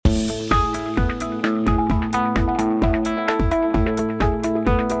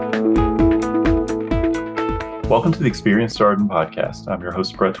Welcome to the Experience Darden podcast. I'm your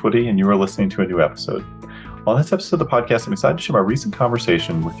host, Brett Twitty, and you are listening to a new episode. On this episode of the podcast, I'm excited to share my recent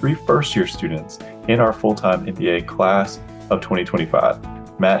conversation with three first-year students in our full-time MBA class of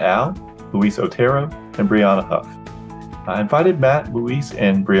 2025, Matt Al, Luis Otero, and Brianna Huff. I invited Matt, Luis,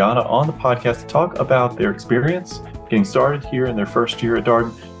 and Brianna on the podcast to talk about their experience getting started here in their first year at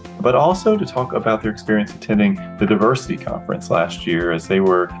Darden, but also to talk about their experience attending the Diversity Conference last year as they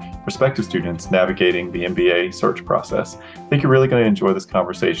were prospective students navigating the MBA search process. I think you're really going to enjoy this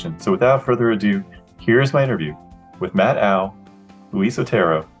conversation. So without further ado, here's my interview with Matt Al, Luis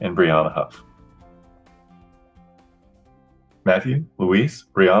Otero, and Brianna Huff. Matthew, Luis,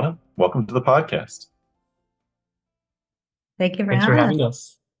 Brianna, welcome to the podcast. Thank you Thanks for having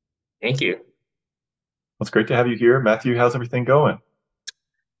us. Thank you. Well, it's great to have you here. Matthew, how's everything going?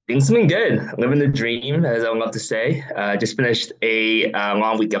 Things have been good. Living the dream, as I love to say. Just finished a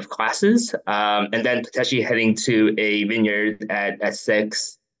long week of classes, and then potentially heading to a vineyard at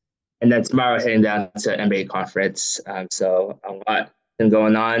 6. And then tomorrow heading down to MBA conference. So a lot been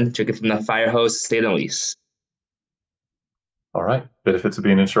going on. Drinking from the fire hose, stay in lease. All right. Benefits of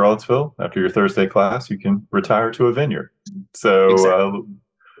being in Charlottesville. After your Thursday class, you can retire to a vineyard. So, Exactly.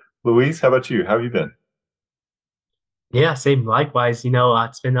 Luis, how about you? How have you been? Yeah, same. Likewise.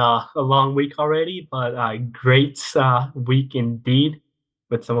 It's been a long week already, but a great week indeed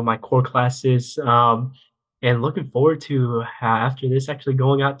with some of my core classes. And looking forward to, after this, actually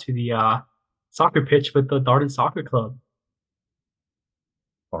going out to the soccer pitch with the Darden Soccer Club.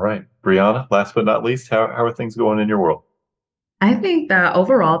 All right. Brianna, last but not least, how are things going in your world? I think that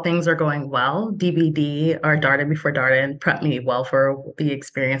overall things are going well. DBD, or Darden Before Darden, prepped me well for the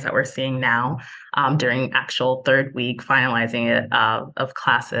experience that we're seeing now during actual third week, finalizing it of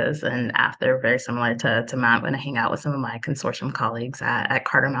classes. And after, very similar to Matt, I'm going to hang out with some of my consortium colleagues at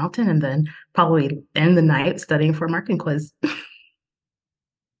Carter Mountain and then probably end the night studying for a marketing quiz.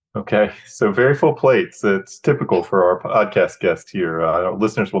 Okay. So very full plates. It's typical for our podcast guest here.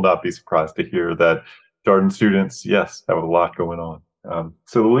 Listeners will not be surprised to hear that Darden students, yes, have a lot going on.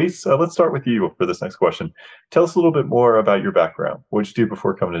 So Luis, let's start with you for this next question. Tell us a little bit more about your background. What did you do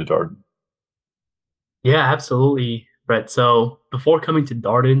before coming to Darden? Yeah, absolutely, Brett. So before coming to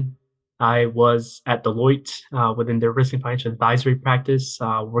Darden, I was at Deloitte within their risk and financial advisory practice,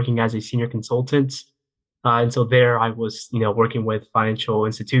 working as a senior consultant. And so there I was, working with financial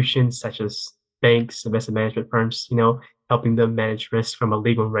institutions such as banks, investment management firms, helping them manage risk from a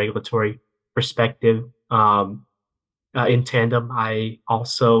legal and regulatory perspective. In tandem, I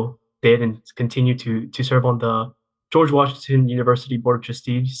also did and continue to serve on the George Washington University Board of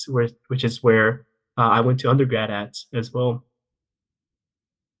Trustees, which is where I went to undergrad at as well.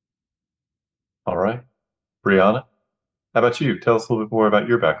 All right. Brianna, how about you? Tell us a little bit more about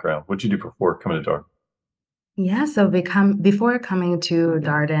your background. What did you do before coming to Darden? Yeah, so before coming to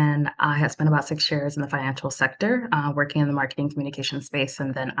Darden, I had spent about 6 years in the financial sector, working in the marketing communication space.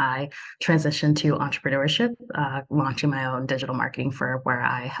 And then I transitioned to entrepreneurship, launching my own digital marketing firm where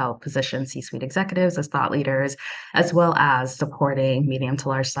I help position C-suite executives as thought leaders, as well as supporting medium to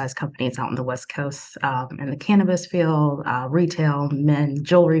large size companies out on the West Coast in the cannabis field, retail, men,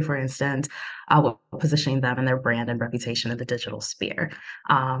 jewelry, for instance, positioning them and their brand and reputation in the digital sphere.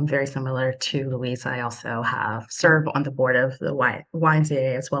 Very similar to Luis, I also have served on the board of the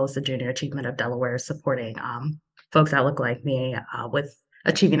YMCA as well as the Junior Achievement of Delaware, supporting folks that look like me with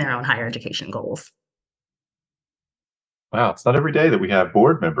achieving their own higher education goals. Wow, it's not every day that we have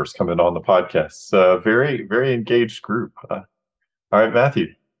board members coming on the podcast. Very, very engaged group. All right, Matthew,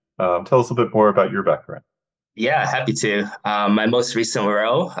 tell us a bit more about your background. Yeah, happy to. My most recent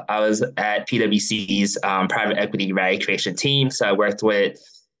role, I was at PwC's private equity value creation team. So I worked with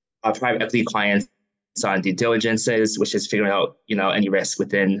private equity clients on due diligences, which is figuring out, any risk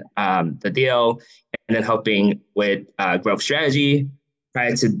within the deal, and then helping with growth strategy.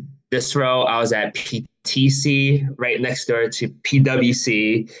 Prior to this role, I was at PTC, right next door to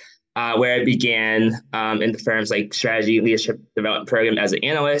PwC, where I began in the firm's strategy leadership development program as an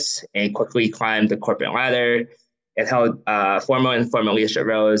analyst and quickly climbed the corporate ladder and held formal and informal leadership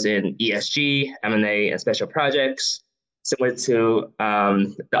roles in ESG, M&A, and special projects. Similar to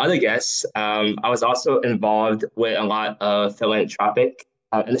the other guests, I was also involved with a lot of philanthropic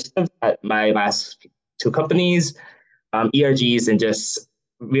initiatives at my last 2 companies, ERGs, and just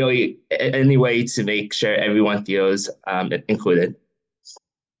really any way to make sure everyone feels included.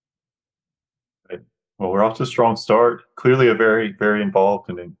 Well, we're off to a strong start. Clearly a very, very involved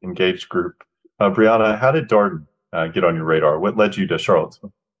and engaged group. Brianna, how did Darden get on your radar? What led you to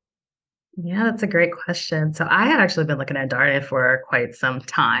Charlottesville? Yeah, that's a great question. So I had actually been looking at Darden for quite some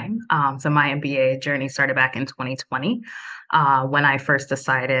time. So my MBA journey started back in 2020, when I first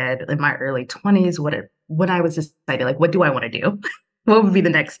decided in my early 20s when I was deciding like, what do I want to do? What would be the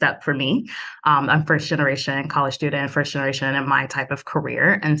next step for me? I'm first generation college student, first generation in my type of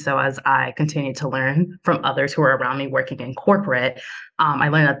career. And so as I continued to learn from others who are around me working in corporate, I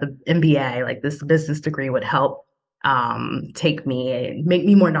learned that the MBA, like this business degree, would help make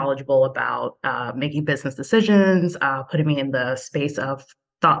me more knowledgeable about making business decisions, putting me in the space of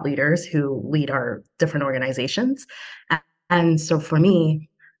thought leaders who lead our different organizations. And so for me,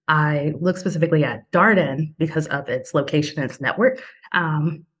 I look specifically at Darden because of its location and its network.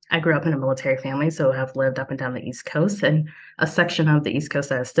 I grew up in a military family, so I've lived up and down the East Coast. And a section of the East Coast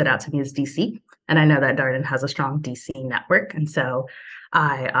that has stood out to me is DC. And I know that Darden has a strong DC network. And so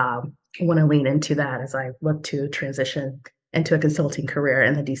I want to lean into that as I look to transition into a consulting career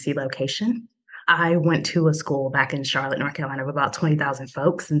in the DC location. I went to a school back in Charlotte, North Carolina, of about 20,000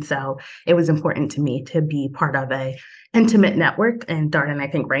 folks. And so it was important to me to be part of a intimate network. And Darden, I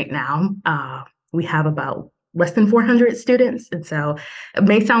think right now, we have about less than 400 students. And so it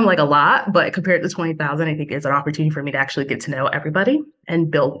may sound like a lot, but compared to 20,000, I think it's an opportunity for me to actually get to know everybody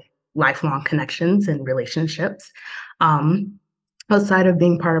and build lifelong connections and relationships. Outside of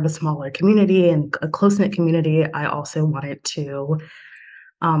being part of a smaller community and a close-knit community, I also wanted to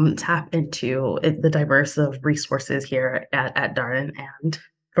tap into the diverse of resources here at Darden. And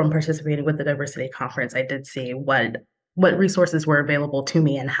from participating with the Diversity Conference, I did see what resources were available to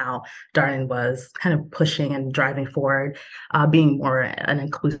me and how Darden was kind of pushing and driving forward, being more an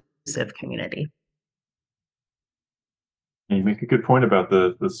inclusive community. You make a good point about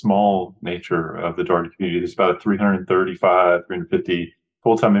the small nature of the Darden community. There's about 335, 350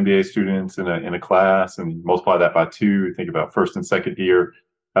 full-time MBA students in a class, and multiply that by two. Think about first and second year.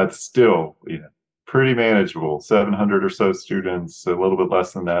 That's still pretty manageable. 700 or so students, a little bit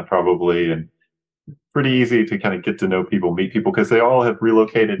less than that probably, and pretty easy to kind of get to know people, meet people, because they all have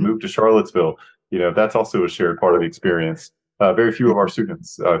relocated, moved to Charlottesville. That's also a shared part of the experience. Very few of our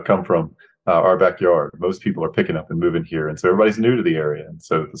students come from our backyard. Most people are picking up and moving here. And so everybody's new to the area. And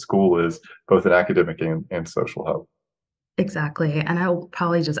so the school is both an academic and social hub. Exactly. And I'll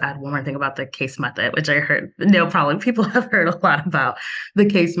probably just add one more thing about the case method, which I heard, no problem. People have heard a lot about the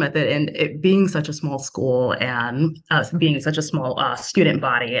case method and it being such a small school and us being such a small student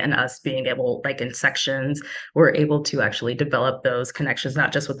body and us being able, like in sections, we're able to actually develop those connections,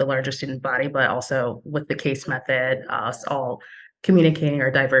 not just with the larger student body, but also with the case method, us all communicating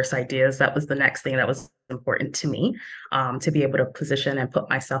our diverse ideas. That was the next thing that was important to me, to be able to position and put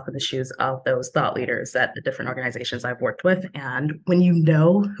myself in the shoes of those thought leaders at the different organizations I've worked with. And when you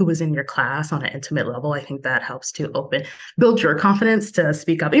know who is in your class on an intimate level, I think that helps to build your confidence to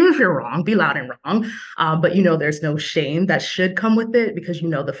speak up, even if you're wrong, be loud and wrong. But there's no shame that should come with it because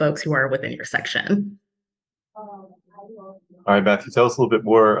the folks who are within your section. All right, Matthew, tell us a little bit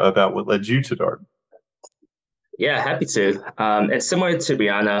more about what led you to Darden. Yeah, happy to. And similar to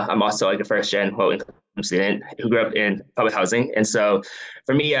Brianna, I'm also like a first-gen low-income student who grew up in public housing. And so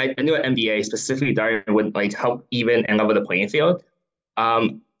for me, I knew an MBA, specifically Darden, would like help even and level the playing field.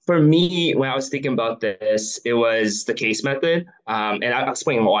 For me, when I was thinking about this, it was the case method. And I'll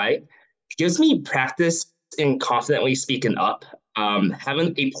explain why. It gives me practice in confidently speaking up,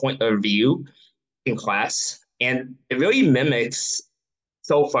 having a point of view in class. And it really mimics,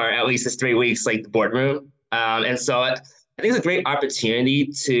 so far, at least it's 3 weeks, like the boardroom. And so I think it's a great opportunity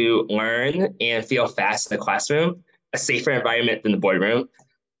to learn and feel fast in the classroom, a safer environment than the boardroom.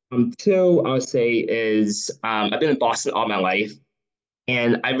 Two, I would say is I've been in Boston all my life,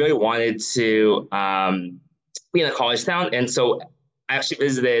 and I really wanted to be in a college town. And so I actually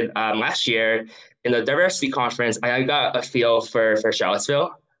visited last year in the Diversity Conference. I got a feel for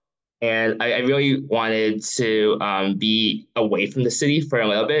Charlottesville. And I really wanted to be away from the city for a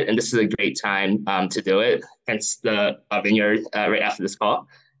little bit. And this is a great time to do it, hence the vineyard right after this call.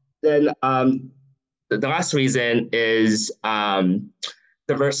 Then the last reason is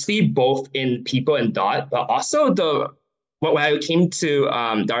diversity, both in people and dot, but also when I came to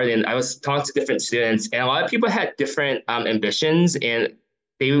Darden, I was talking to different students, and a lot of people had different ambitions. And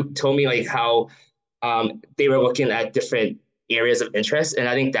they told me like how they were looking at different areas of interest. And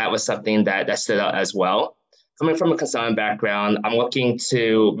I think that was something that stood out as well. Coming from a consultant background, I'm looking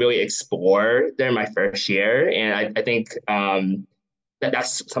to really explore during my first year. And I think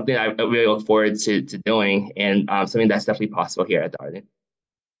that's something I really look forward to doing, and something that's definitely possible here at Darden.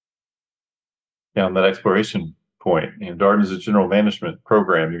 Yeah, on that exploration point, Darden is a general management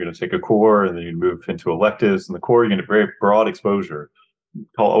program. You're going to take a core and then you move into electives. And the core, you're going to get very broad exposure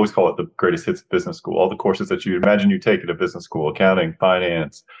always call it the greatest hits business school. All the courses that you imagine you take at a business school: accounting,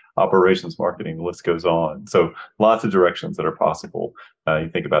 finance, operations, marketing, the list goes on. So lots of directions that are possible. You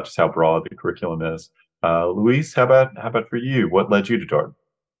think about just how broad the curriculum is. Luis, how about for you? What led you to Darden?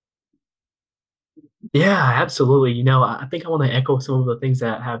 Yeah, absolutely. I think I want to echo some of the things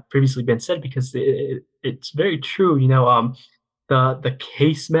that have previously been said because it's very true. The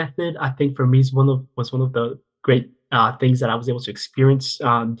case method, I think for me was one of the great things that I was able to experience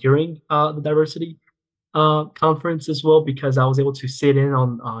during the diversity conference as well, because I was able to sit in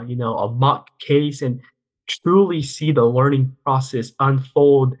on a mock case and truly see the learning process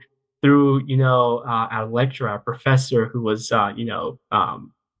unfold through our lecturer, our professor who was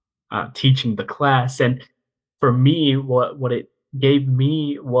teaching the class. And for me, what it gave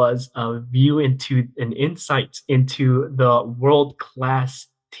me was a view into an insight into the world class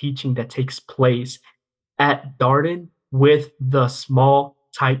teaching that takes place at Darden with the small,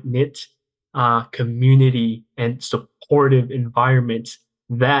 tight knit community and supportive environment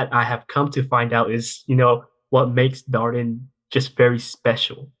that I have come to find out is, what makes Darden just very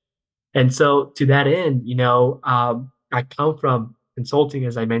special. And so to that end, I come from consulting,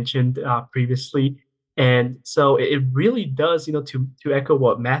 as I mentioned previously. And so it really does, to echo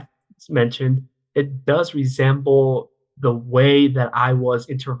what Matt mentioned, it does resemble the way that I was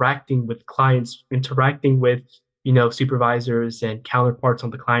interacting with clients, interacting with, supervisors and counterparts on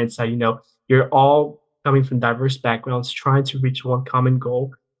the client side. You're all coming from diverse backgrounds, trying to reach one common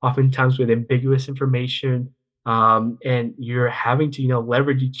goal, oftentimes with ambiguous information, and you're having to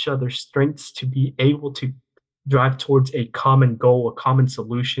leverage each other's strengths to be able to drive towards a common goal, a common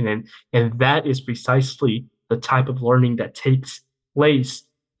solution, and that is precisely the type of learning that takes place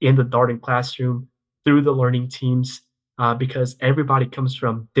in the Darden classroom through the learning teams, because everybody comes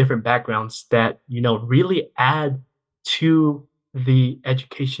from different backgrounds that really add to the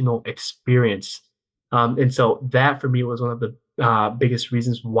educational experience. And so that for me was one of the biggest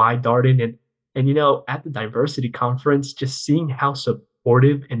reasons why Darden. And at the diversity conference, just seeing how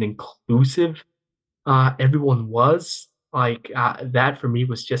supportive and inclusive everyone was, like that for me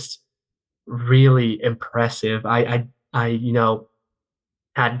was just really impressive. I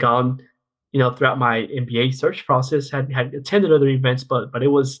had gone, throughout my MBA search process, had attended other events, but it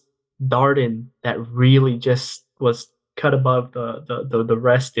was Darden that really just was cut above the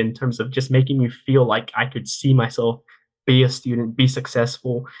rest in terms of just making me feel like I could see myself be a student, be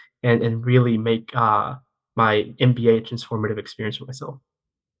successful, and really make my MBA a transformative experience for myself.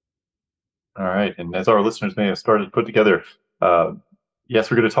 All right. And as our listeners may have started to put together, uh, yes,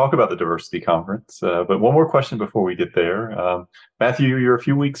 we're going to talk about the diversity conference. But one more question before we get there. Matthew, you're a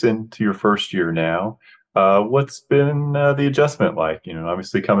few weeks into your first year now. What's been the adjustment like?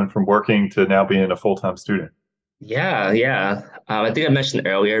 Obviously coming from working to now being a full-time student. Yeah, yeah. I think I mentioned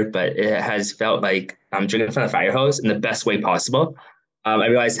earlier, but it has felt like I'm drinking from the fire hose in the best way possible. I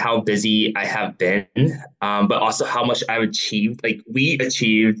realized how busy I have been, but also how much I've achieved. Like we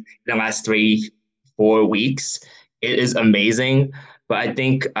achieved in the last 4 weeks. It is amazing. But I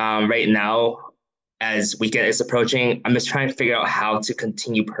think right now, as weekend is approaching, I'm just trying to figure out how to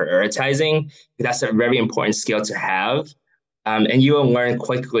continue prioritizing. That's a very important skill to have. And you will learn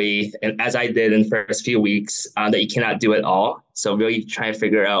quickly, and as I did in the first few weeks, that you cannot do it all. So really try to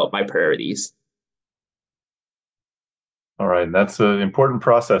figure out my priorities. All right. And that's an important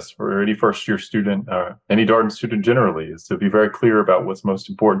process for any first year student, any Darden student generally, is to be very clear about what's most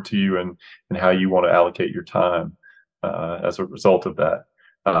important to you and how you want to allocate your time as a result of that.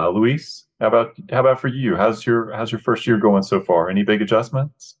 Luis, how about for you? How's your first year going so far? Any big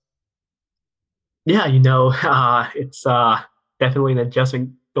adjustments? Yeah, it's definitely an adjustment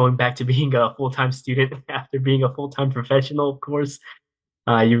going back to being a full-time student after being a full-time professional, of course.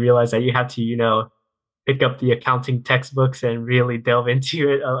 You realize that you have to, pick up the accounting textbooks and really delve into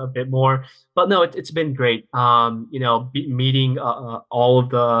it a bit more. But no, it's been great. Meeting all of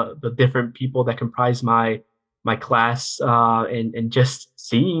the different people that comprise my class, and just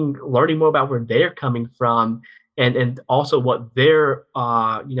learning more about where they're coming from, and also what their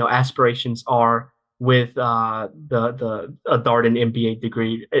aspirations are with the a Darden MBA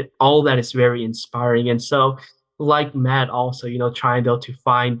degree. All that is very inspiring. And so, like Matt, also trying though to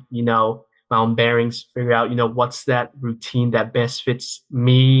find my own bearings, figure out what's that routine that best fits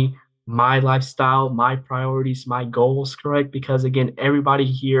me, my lifestyle, my priorities, my goals. Correct, because again, everybody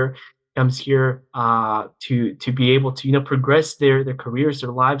here comes here to be able to progress their careers,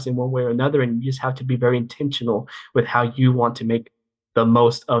 their lives in one way or another, and you just have to be very intentional with how you want to make the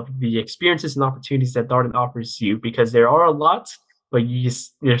most of the experiences and opportunities that Darden offers you, because there are a lot, but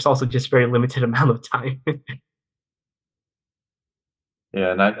there's also just very limited amount of time.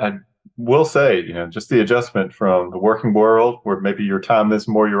 Yeah, and I will say, just the adjustment from the working world, where maybe your time is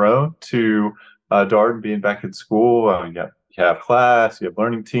more your own, to Darden being back in school. You have class, you have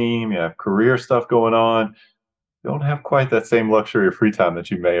learning team, you have career stuff going on. You don't have quite that same luxury of free time that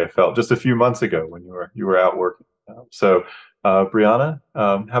you may have felt just a few months ago when you were out working. Brianna,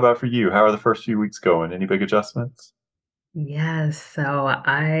 how about for you? How are the first few weeks going? Any big adjustments? Yes, so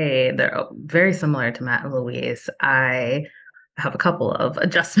they're very similar to Matt and Louise. I have a couple of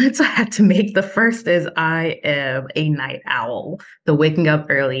adjustments I had to make. The first is I am a night owl. The waking up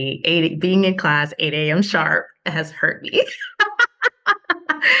early, being in class 8 a.m. sharp has hurt me.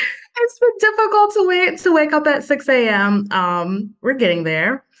 It's been difficult to wake up at 6 a.m. We're getting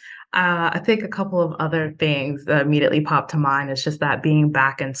there. I think a couple of other things that immediately pop to mind is just that being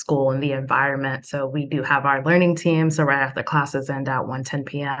back in school and the environment. So we do have our learning team. So right after classes end at 1:10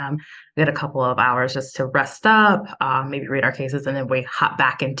 p.m., we get a couple of hours just to rest up, maybe read our cases, and then we hop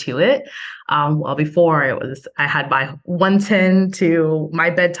back into it. Well, before it was, I had my 1:10 to my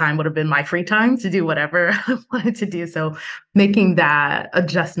bedtime would have been my free time to do whatever I wanted to do. So making that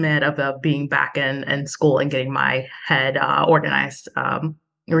adjustment of being back in school and getting my head organized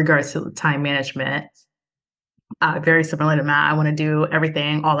in regards to time management. Very similar to Matt, I want to do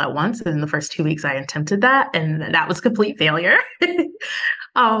everything all at once. And in the first 2 weeks, I attempted that, and that was complete failure.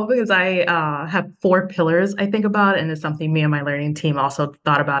 Because I have 4 pillars I think about, and it's something me and my learning team also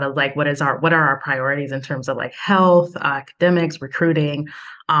thought about of like what are our priorities in terms of like health, academics, recruiting.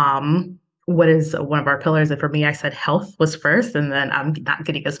 What is one of our pillars? And for me, I said health was first, and then I'm not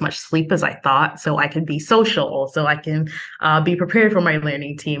getting as much sleep as I thought, so I can be social, so I can be prepared for my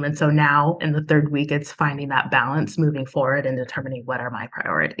learning team. And so now in the third week, it's finding that balance moving forward and determining what are my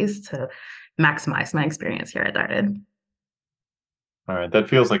priorities to maximize my experience here at Darden. All right, that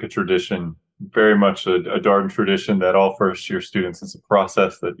feels like a tradition, very much a Darden tradition that all first year students, it's a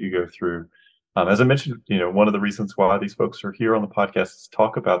process that you go through. As I mentioned, one of the reasons why these folks are here on the podcast is to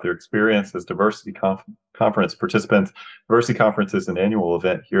talk about their experience as conference participants. Diversity Conference is an annual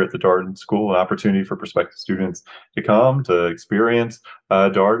event here at the Darden School, an opportunity for prospective students to come to experience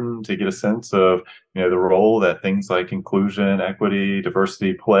Darden, to get a sense of the role that things like inclusion, equity,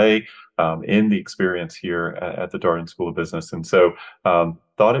 diversity play in the experience here at the Darden School of Business. And so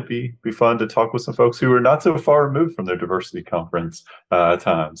thought it'd be fun to talk with some folks who are not so far removed from their diversity conference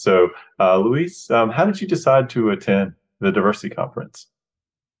time. So Luis, how did you decide to attend the diversity conference?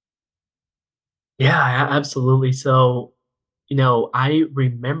 Yeah, absolutely. So, I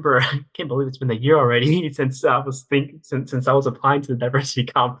remember, I can't believe it's been a year already since I was applying to the diversity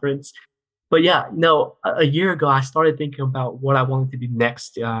conference. But yeah, no, a year ago, I started thinking about what I wanted to do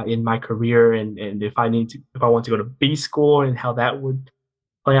next in my career, and if I want to go to B school and how that would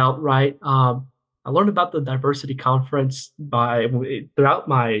play out right. I learned about the diversity conference throughout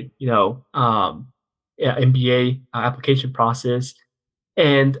my yeah, MBA application process,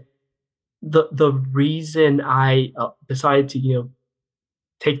 and the reason I decided to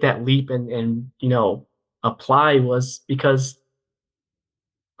take that leap and apply was because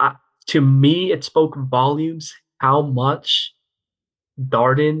I, to me it spoke volumes how much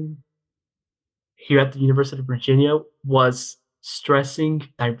Darden here at the University of Virginia was stressing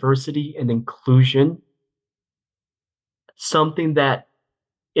diversity and inclusion, something that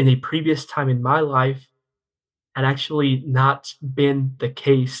in a previous time in my life had actually not been the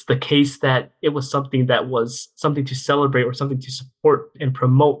case that it was something that was something to celebrate or something to support and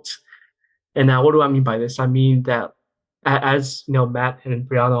promote. And now what do I mean by this? I mean that as Matt and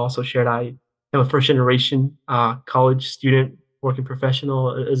Brianna also shared, I am a first generation college student, working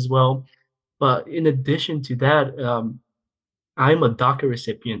professional as well. But in addition to that, I'm a DACA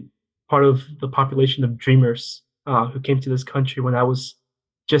recipient, part of the population of dreamers who came to this country when I was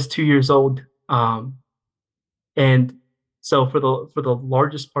just 2 years old. And so for the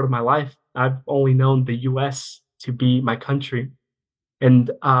largest part of my life, I've only known the U.S. to be my country.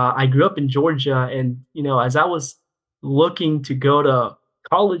 And I grew up in Georgia, and as I was looking to go to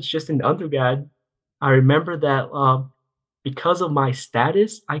college just in undergrad, I remember that because of my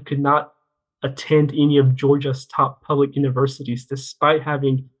status, I could not attend any of Georgia's top public universities, despite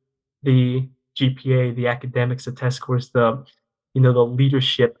having the GPA, the academics, the test scores, the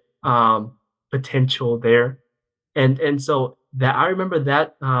leadership potential there. And so that I remember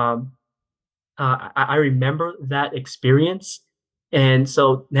that I remember that experience. And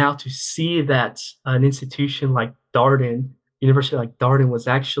so now to see that an institution like Darden, university like Darden, was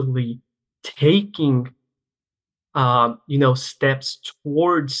actually taking steps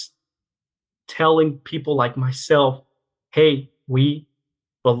towards telling people like myself, hey, we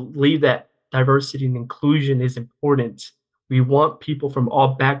believe that diversity and inclusion is important. We want people from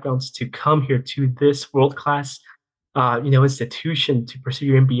all backgrounds to come here to this world-class, institution to pursue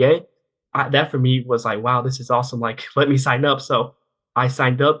your MBA. That for me was like, wow, this is awesome. Like, let me sign up. So I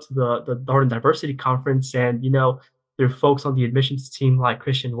signed up to the Darden Diversity Conference, and there are folks on the admissions team like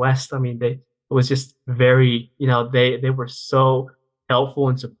Christian West. I mean, it was just very, they were so helpful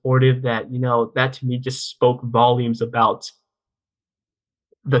and supportive that that to me just spoke volumes about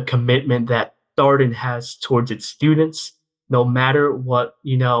the commitment that Darden has towards its students. No matter what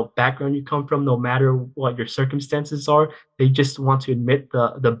background you come from, no matter what your circumstances are, they just want to admit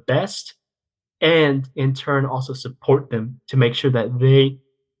the best, and in turn also support them to make sure that they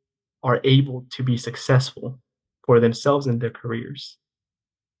are able to be successful for themselves and their careers.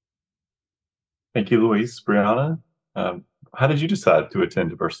 Thank you, Luis. Brianna, how did you decide to attend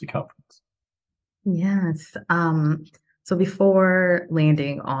Diversity Conference? Yes. So before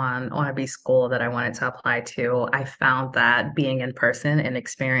landing on a B school that I wanted to apply to, I found that being in person and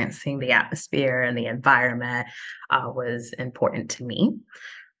experiencing the atmosphere and the environment was important to me.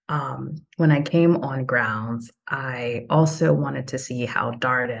 When I came on grounds, I also wanted to see how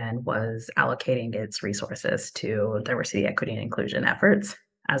Darden was allocating its resources to diversity, equity, and inclusion efforts.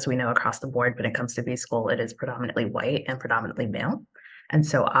 As we know across the board, when it comes to B school, it is predominantly white and predominantly male. And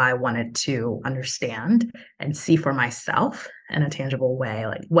so I wanted to understand and see for myself in a tangible way,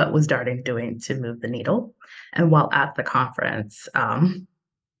 like what was Darden doing to move the needle. And while at the conference,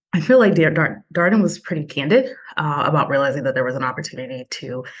 I feel like Darden was pretty candid about realizing that there was an opportunity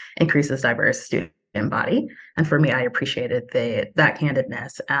to increase this diverse student body. And for me, I appreciated that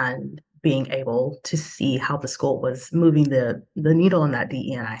candidness and being able to see how the school was moving the needle in that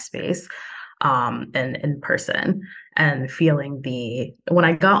DE&I space and in person, and feeling when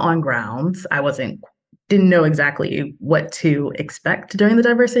I got on grounds, I didn't know exactly what to expect during the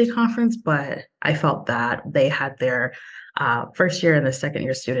diversity conference, but I felt that they had their first year and the second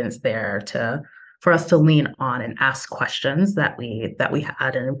year students there for us to lean on and ask questions that we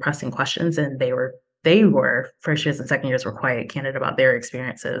had, and pressing questions. And they were first years and second years were quite candid about their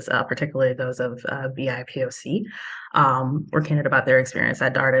experiences, particularly those of BIPOC, were candid about their experience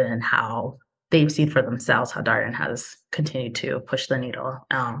at Darden and how they've seen for themselves how Darden has continued to push the needle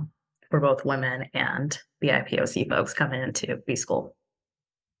for both women and BIPOC folks coming into B school.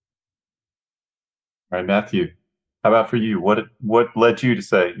 All right, Matthew, how about for you? What led you to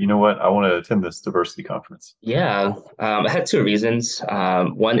say, you know what, I want to attend this diversity conference? Yeah, I had two reasons.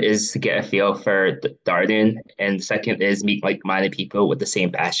 One is to get a feel for Darden, and the second is meet like-minded people with the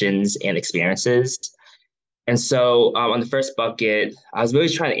same passions and experiences. And so on the first bucket, I was really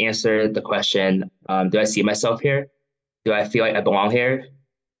trying to answer the question, do I see myself here? Do I feel like I belong here?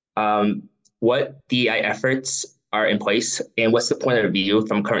 What DEI efforts are in place, and what's the point of view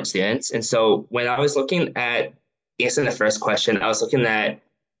from current students? And so when I was looking at answering the first question, I was looking at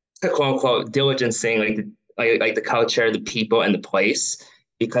quote unquote diligencing like the culture, the people, and the place,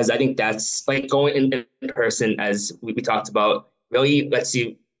 because I think that's like going in person, as we talked about, really lets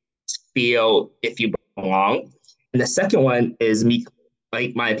you feel if you belong. And the second one is meet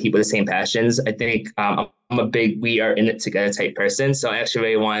like-minded people with the same passions. I think I'm a big we are in it together type person. So I actually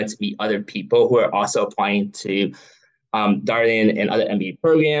really wanted to meet other people who are also applying to Darden and other MBA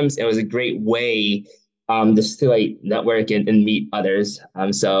programs. It was a great way just to like network and meet others.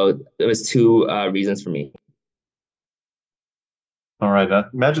 So there was two reasons for me. All right. I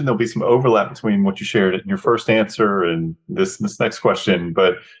imagine there'll be some overlap between what you shared in your first answer and this next question.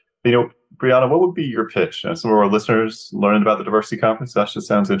 But, Brianna, what would be your pitch? Some of our listeners learning about the diversity conference, that just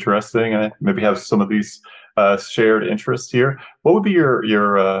sounds interesting. And maybe have some of these shared interests here. What would be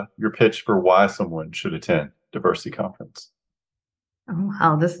your pitch for why someone should attend diversity conference? Oh,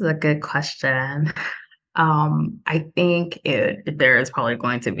 wow, this is a good question. I think there is probably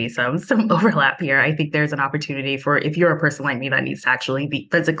going to be some overlap here. I think there's an opportunity for, if you're a person like me that needs to actually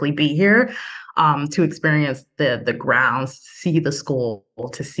physically be here, to experience the grounds, see the school,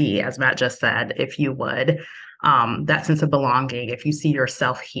 to see, as Matt just said, if you would, that sense of belonging, if you see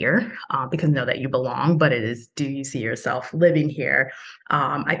yourself here, because know that you belong, but it is, do you see yourself living here?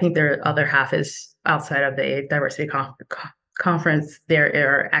 I think the other half is outside of the diversity conference. There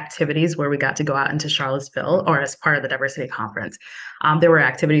are activities where we got to go out into Charlottesville, or as part of the diversity conference, there were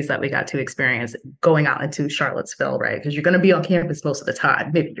activities that we got to experience going out into Charlottesville, right? Because you're going to be on campus most of the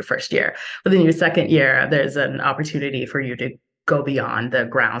time, maybe your first year, but then your second year, there's an opportunity for you to go beyond the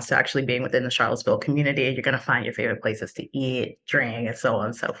grounds to actually being within the Charlottesville community. You're going to find your favorite places to eat, drink, and so on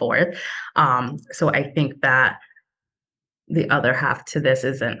and so forth. So I think that the other half to this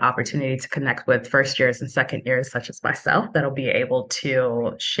is an opportunity to connect with first years and second years, such as myself, that'll be able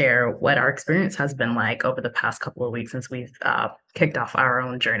to share what our experience has been like over the past couple of weeks since we've kicked off our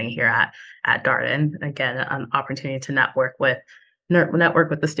own journey here at Darden. Again, an opportunity to network with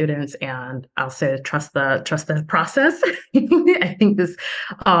the students, and I'll say trust the process. I think this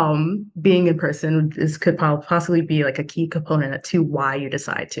being in person could possibly be like a key component to why you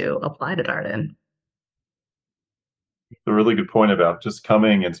decide to apply to Darden. A really good point about just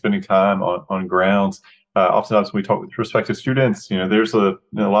coming and spending time on grounds. Oftentimes when we talk with prospective students, there's a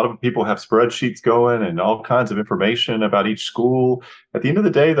lot of people have spreadsheets going and all kinds of information about each school. At the end of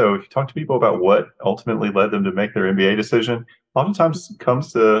the day, though, if you talk to people about what ultimately led them to make their MBA decision, oftentimes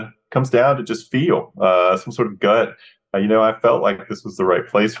comes down to just feel some sort of gut. I felt like this was the right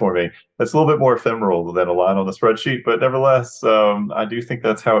place for me. That's a little bit more ephemeral than a line on the spreadsheet, but nevertheless, I do think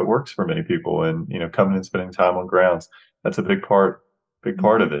that's how it works for many people. And coming and spending time on grounds, that's a big part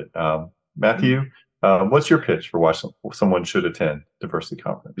of it. Matthew, what's your pitch for why someone should attend Diversity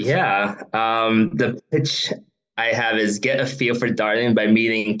Conference? Yeah, the pitch I have is get a feel for Darden by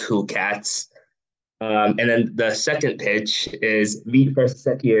meeting cool cats. And then the second pitch is meet first and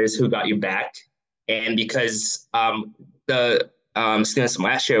second years who got you back. And because the students from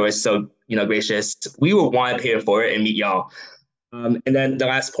last year was so gracious, we will want to pay for it and meet y'all. And then the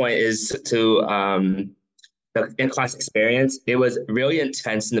last point is to the in-class experience. It was really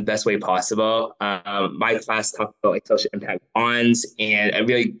intense in the best way possible. My class talked about like social impact bonds, and I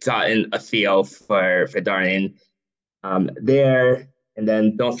really gotten a feel for Darden there. And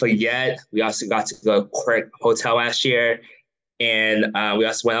then don't forget, we also got to go to Quirk Hotel last year. And we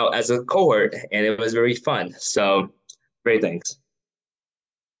also went out as a cohort, and it was very fun. So, great things.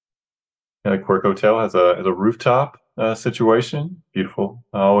 Quirk Hotel has a rooftop situation. Beautiful,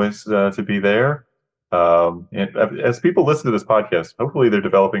 always to be there. And as people listen to this podcast, hopefully they're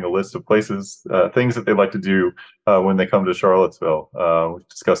developing a list of places, things that they'd like to do when they come to Charlottesville. We've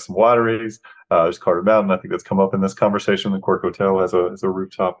discussed some wineries. There's Carter Mountain. I think that's come up in this conversation. The Quirk Hotel has a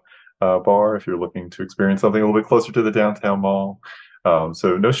rooftop bar if you're looking to experience something a little bit closer to the downtown mall.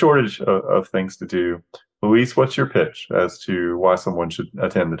 So no shortage of things to do. Luis, what's your pitch as to why someone should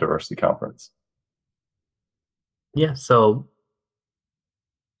attend the Diversity Conference? Yeah, so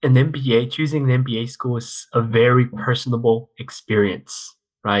choosing an MBA school is a very personable experience,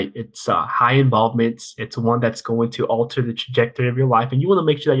 right? It's high involvement. It's one that's going to alter the trajectory of your life. And you want to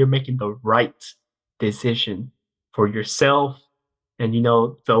make sure that you're making the right decision for yourself and,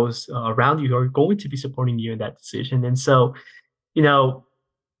 those around you who are going to be supporting you in that decision. And so,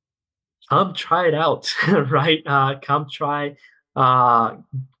 come try it out, right? Come try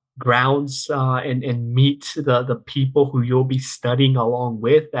grounds and meet the people who you'll be studying along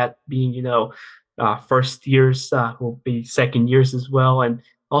with, that being first years who will be second years as well, and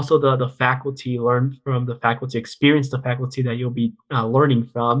also the faculty, learn from the faculty, experience the faculty that you'll be learning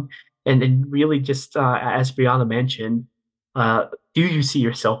from, and really just as Brianna mentioned, do you see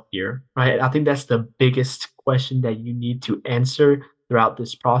yourself here, right? I think that's the biggest question that you need to answer throughout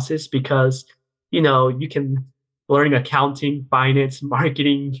this process, because you can learn accounting, finance,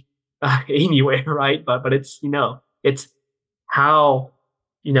 marketing anywhere, right? But it's it's how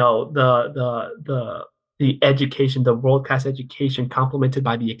the education, the world class education, complemented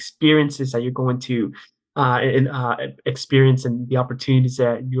by the experiences that you're going to experience, and the opportunities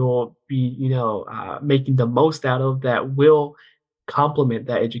that you'll be making the most out of, that will complement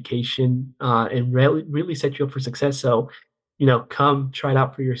that education and really set you up for success. So come try it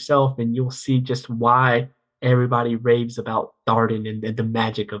out for yourself, and you'll see just why everybody raves about Darden and the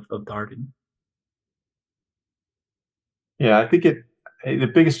magic of Darden. Yeah, I think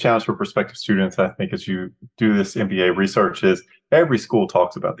the biggest challenge for prospective students, I think, as you do this MBA research, is every school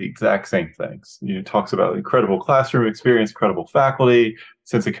talks about the exact same things. Talks about incredible classroom experience, incredible faculty,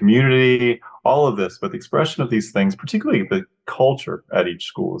 sense of community, all of this. But the expression of these things, particularly the culture at each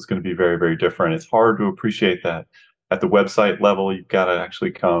school, is going to be very, very different. It's hard to appreciate that at the website level. You've got to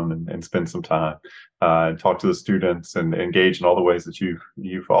actually come and spend some time and talk to the students and engage in all the ways that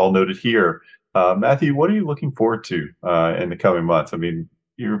you've all noted here. Matthew, what are you looking forward to in the coming months? I mean,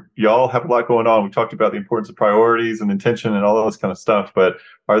 y'all have a lot going on. We talked about the importance of priorities and intention and all this kind of stuff, but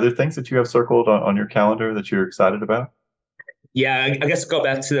are there things that you have circled on your calendar that you're excited about? Yeah, I guess go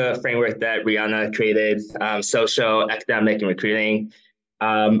back to the framework that Brianna created, social, academic, and recruiting.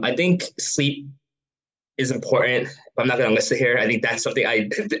 I think sleep is important. I'm not going to list it here. I think that's something I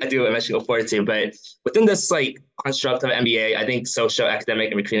do eventually look forward to. But within this construct of MBA, I think social, academic,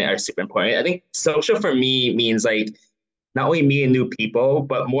 and recruiting are super important. I think social for me means not only meeting new people,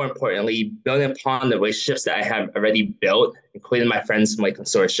 but more importantly, building upon the relationships that I have already built, including my friends from like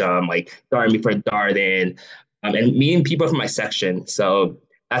consortium, like Darden before Darden, and meeting people from my section. So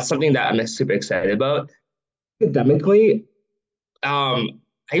that's something that I'm super excited about. Academically, I'm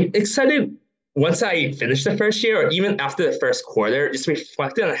excited once I finish the first year, or even after the first quarter, just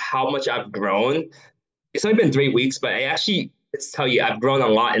reflecting on how much I've grown. It's only been 3 weeks, but I actually, let's tell you, I've grown a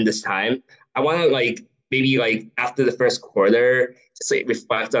lot in this time. I want to like maybe like after the first quarter, just like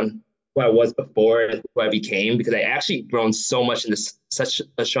reflect on who I was before and who I became, because I actually grown so much in this such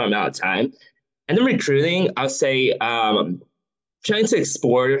a short amount of time. And then recruiting, I'll say trying to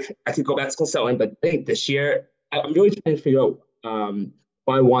explore. I could go back to consulting, but I think this year I'm really trying to figure out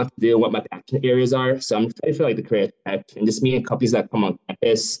what I want to do, what my passion areas are. So I'm excited for like the career tech and just meeting companies that come on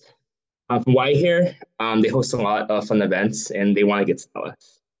campus. From what I hear, they host a lot of fun events and they want to get to know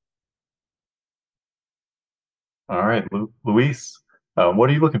us. All right, Luis, what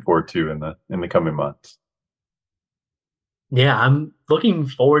are you looking forward to in the coming months? Yeah, I'm looking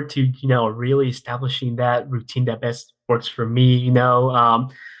forward to, really establishing that routine that best works for me,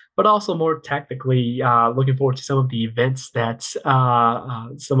 but also more tactically, looking forward to some of the events that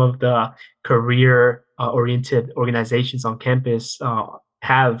some of the career oriented organizations on campus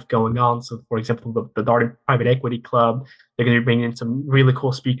have going on. So, for example, the Darden Private Equity Club, they're going to be bringing in some really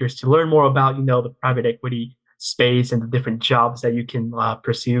cool speakers to learn more about, the private equity space and the different jobs that you can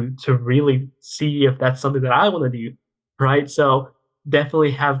pursue to really see if that's something that I want to do, right? So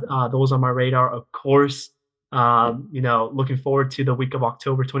definitely have those on my radar. Of course, looking forward to the week of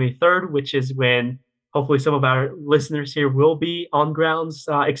October 23rd, which is when hopefully some of our listeners here will be on grounds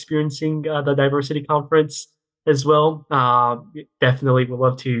experiencing the diversity conference as well. Definitely would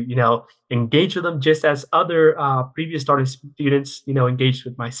love to, engage with them just as other previous starting students, engaged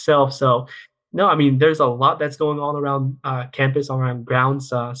with myself. So no, I mean, there's a lot that's going on around campus, around grounds.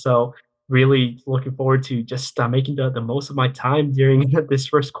 So really looking forward to just making the most of my time during this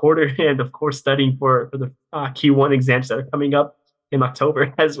first quarter, and of course studying for the Q1 exams that are coming up in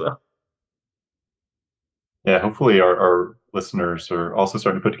October as well. Yeah, hopefully our listeners are also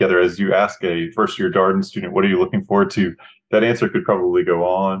starting to put together, as you ask a first year Darden student, what are you looking forward to? That answer could probably go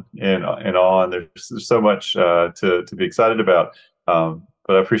on and on. There's so much to be excited about.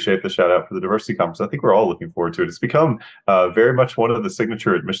 But I appreciate the shout out for the diversity conference. I think we're all looking forward to it. It's become very much one of the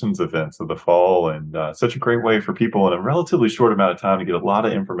signature admissions events of the fall, and such a great way for people in a relatively short amount of time to get a lot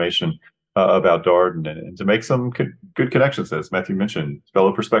of information about Darden and to make some good connections, as Matthew mentioned,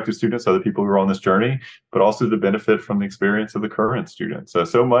 fellow prospective students, other people who are on this journey, but also to benefit from the experience of the current students.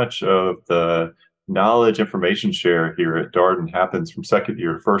 So much of the knowledge information share here at Darden happens from second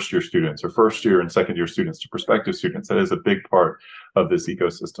year to first year students, or first year and second year students to prospective students. That is a big part of this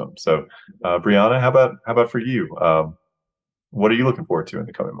ecosystem. So, Brianna, how about for you? What are you looking forward to in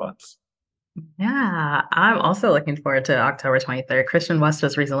the coming months? Yeah, I'm also looking forward to October 23rd. Christian West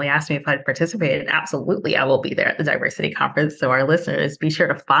just recently asked me if I'd participate. Absolutely, I will be there at the Diversity Conference. So, our listeners, be sure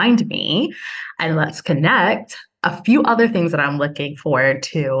to find me and let's connect. A few other things that I'm looking forward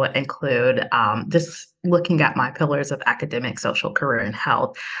to include just looking at my pillars of academic, social, career, and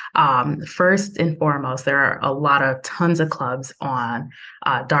health. First and foremost, there are a lot of tons of clubs on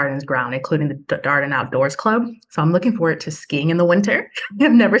Darden's ground, including the Darden Outdoors Club. So I'm looking forward to skiing in the winter.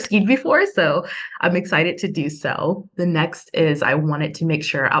 I've never skied before, so I'm excited to do so. The next is I wanted to make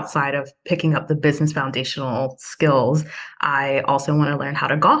sure, outside of picking up the business foundational skills, I also want to learn how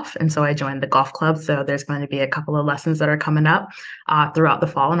to golf. And so I joined the golf club. So there's going to be a couple of lessons that are coming up throughout the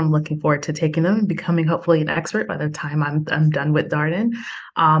fall, and I'm looking forward to taking them and becoming hopefully an expert by the time I'm done with Darden.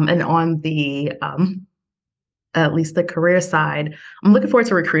 And on the at least the career side, I'm looking forward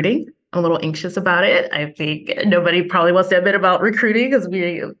to recruiting. I'm a little anxious about it. I think nobody probably wants to admit about recruiting because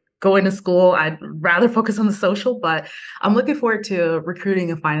we go into school. I'd rather focus on the social, but I'm looking forward to recruiting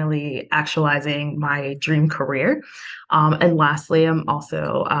and finally actualizing my dream career. And lastly, I'm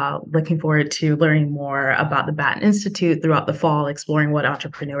also looking forward to learning more about the Batten Institute throughout the fall, exploring what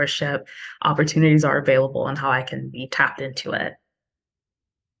entrepreneurship opportunities are available and how I can be tapped into it.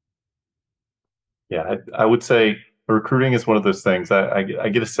 Yeah, I would say recruiting is one of those things. I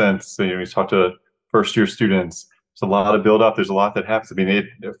get a sense, you talk to first year students, there's a lot of build up. There's a lot that happens. I mean,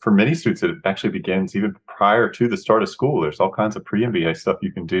 for many students, it actually begins even prior to the start of school. There's all kinds of pre-MBA stuff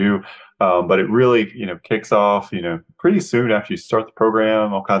you can do, but it really, kicks off, pretty soon after you start the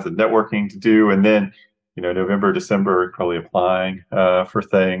program. All kinds of networking to do, and then, November, December, probably applying for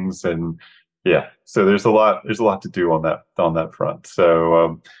things, and yeah. So there's a lot to do on that front.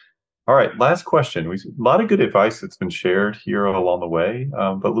 So. All right, last question. A lot of good advice that's been shared here along the way.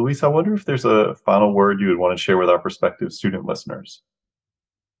 But Luis, I wonder if there's a final word you would want to share with our prospective student listeners.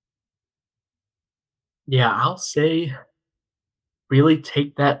 Yeah, I'll say really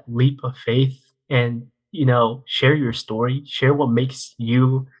take that leap of faith and, share your story, share what makes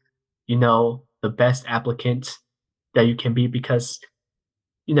you, the best applicant that you can be because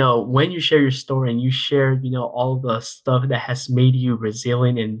when you share your story and you share, all the stuff that has made you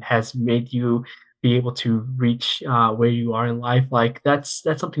resilient and has made you be able to reach where you are in life, like that's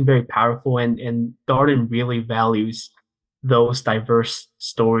something very powerful. And Darden really values those diverse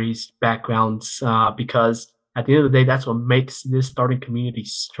stories, backgrounds, because at the end of the day, that's what makes this Darden community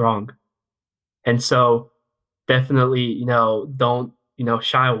strong. And so definitely, don't,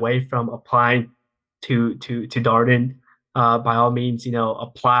 shy away from applying to Darden. By all means,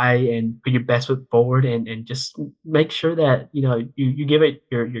 apply and put your best foot forward and just make sure that, you give it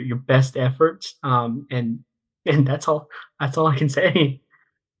your best efforts. And that's all I can say.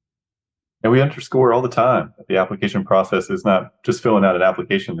 And we underscore all the time that the application process is not just filling out an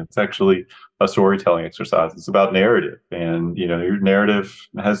application. It's actually a storytelling exercise. It's about narrative. And, your narrative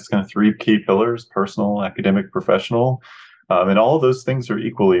has kind of three key pillars: personal, academic, professional. And all of those things are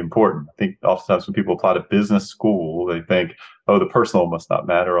equally important. I think oftentimes when people apply to business school, they think, oh, the personal must not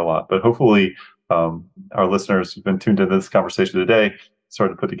matter a lot. But hopefully, our listeners who've been tuned into this conversation today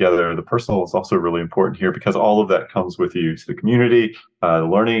started to put together the personal is also really important here because all of that comes with you to the community, the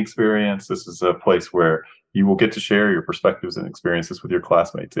learning experience. This is a place where you will get to share your perspectives and experiences with your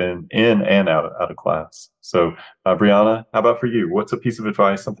classmates in and out of class. So, Brianna, how about for you? What's a piece of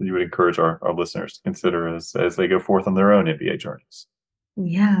advice, something you would encourage our listeners to consider as they go forth on their own MBA journeys?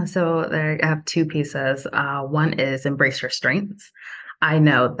 Yeah, so there I have two pieces. One is embrace your strengths. I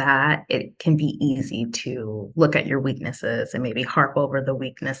know that it can be easy to look at your weaknesses and maybe harp over the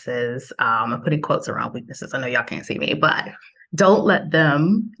weaknesses. I'm putting quotes around weaknesses. I know y'all can't see me, but don't let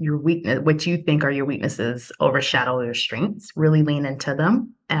your weakness, what you think are your weaknesses, overshadow your strengths. Really lean into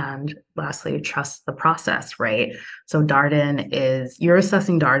them. And lastly, trust the process, right? So you're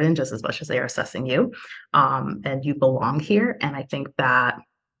assessing Darden just as much as they are assessing you. And you belong here. And I think that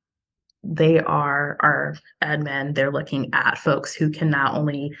they are our admin. They're looking at folks who can not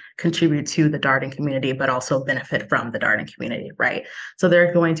only contribute to the Darden community, but also benefit from the Darden community, right? So there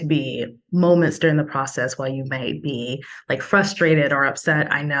are going to be moments during the process while you may be like frustrated or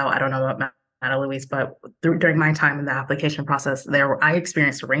upset. I don't know about Matt or Luis, but during my time in the application process, I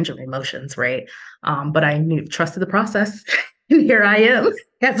experienced a range of emotions, right? But I trusted the process. And here I am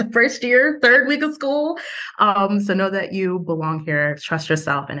as a first year, third week of school. So know that you belong here, trust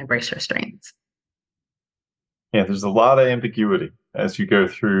yourself, and embrace your strengths. Yeah, there's a lot of ambiguity as you go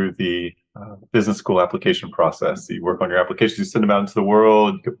through the business school application process. You work on your applications, you send them out into the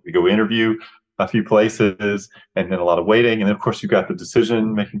world, you go interview a few places, and then a lot of waiting. And then, of course, you've got the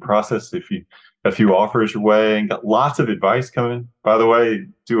decision-making process. If you got a few offers your way and got lots of advice coming, by the way,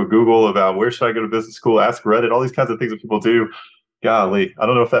 do a Google about where should I go to business school, ask Reddit, all these kinds of things that people do. Golly, I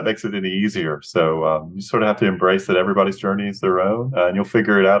don't know if that makes it any easier. So you sort of have to embrace that everybody's journey is their own, and you'll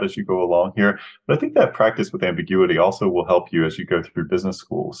figure it out as you go along here. But I think that practice with ambiguity also will help you as you go through business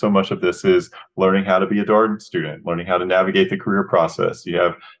school. So much of this is learning how to be a Darden student, learning how to navigate the career process. You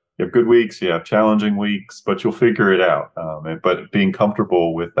have good weeks, you have challenging weeks, but you'll figure it out. But being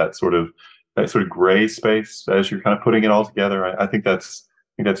comfortable with that sort of gray space as you're kind of putting it all together, I think that's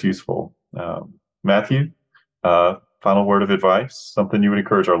useful. Matthew, final word of advice, something you would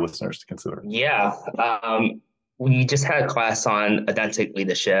encourage our listeners to consider? Yeah. We just had a class on authentic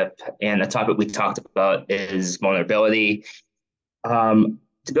leadership, and the topic we talked about is vulnerability. To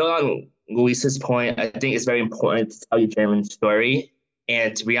build on Luis's point, I think it's very important to tell your genuine story,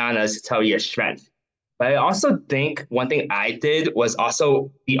 and to be honest, to tell your strength. But I also think one thing I did was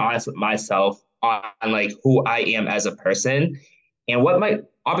also be honest with myself on like who I am as a person and what my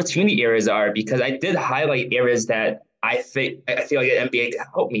opportunity areas are, because I did highlight areas that I feel like an MBA can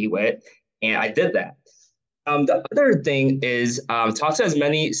help me with, and I did that. The other thing is talk to as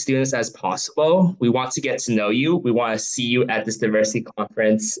many students as possible. We want to get to know you. We want to see you at this diversity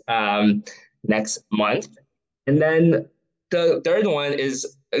conference next month. And then the third one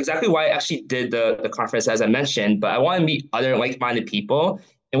is exactly why I actually did the conference, as I mentioned, but I want to meet other like-minded people.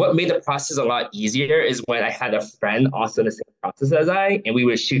 And what made the process a lot easier is when I had a friend also in the same process as and we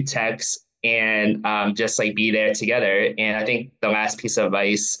would shoot texts and just like be there together. And I think the last piece of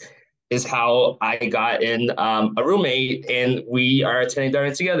advice is how I got in a roommate, and we are attending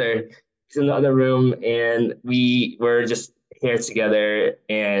Darden together. He's in the other room, and we were just here together,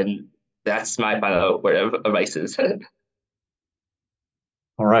 and that's my final word of advice is.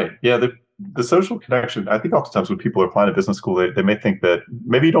 All right. Yeah, the social connection, I think oftentimes when people are applying to business school, they may think that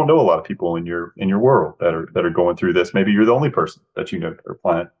maybe you don't know a lot of people in your world that are going through this. Maybe you're the only person that you know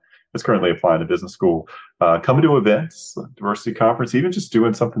that's currently applying to business school. Coming to events, diversity conference, even just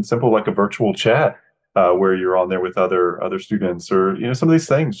doing something simple like a virtual chat where you're on there with other students, or some of these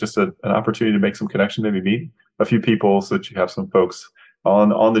things, just an opportunity to make some connection, maybe meet a few people so that you have some folks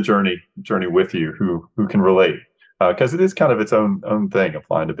on the journey with you who can relate. Because it is kind of its own thing,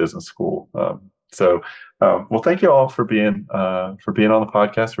 applying to business school. Well, thank you all for being on the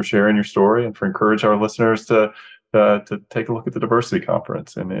podcast, for sharing your story, and for encourage our listeners to take a look at the diversity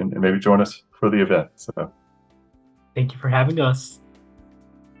conference and maybe join us for the event. So, Thank you for having us.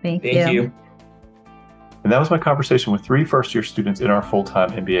 Thank Thank you. you. And that was my conversation with 3 first-year students in our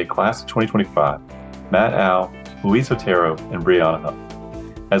full-time MBA class of 2025: Matt Al, Luis Otero, and Brianna Huff.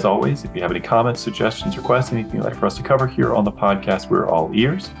 As always, if you have any comments, suggestions, requests, anything you'd like for us to cover here on the podcast, we're all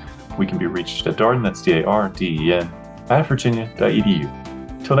ears. We can be reached at Darden, that's DARDEN,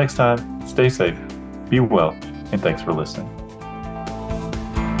 @virginia.edu. Till next time, stay safe, be well, and thanks for listening.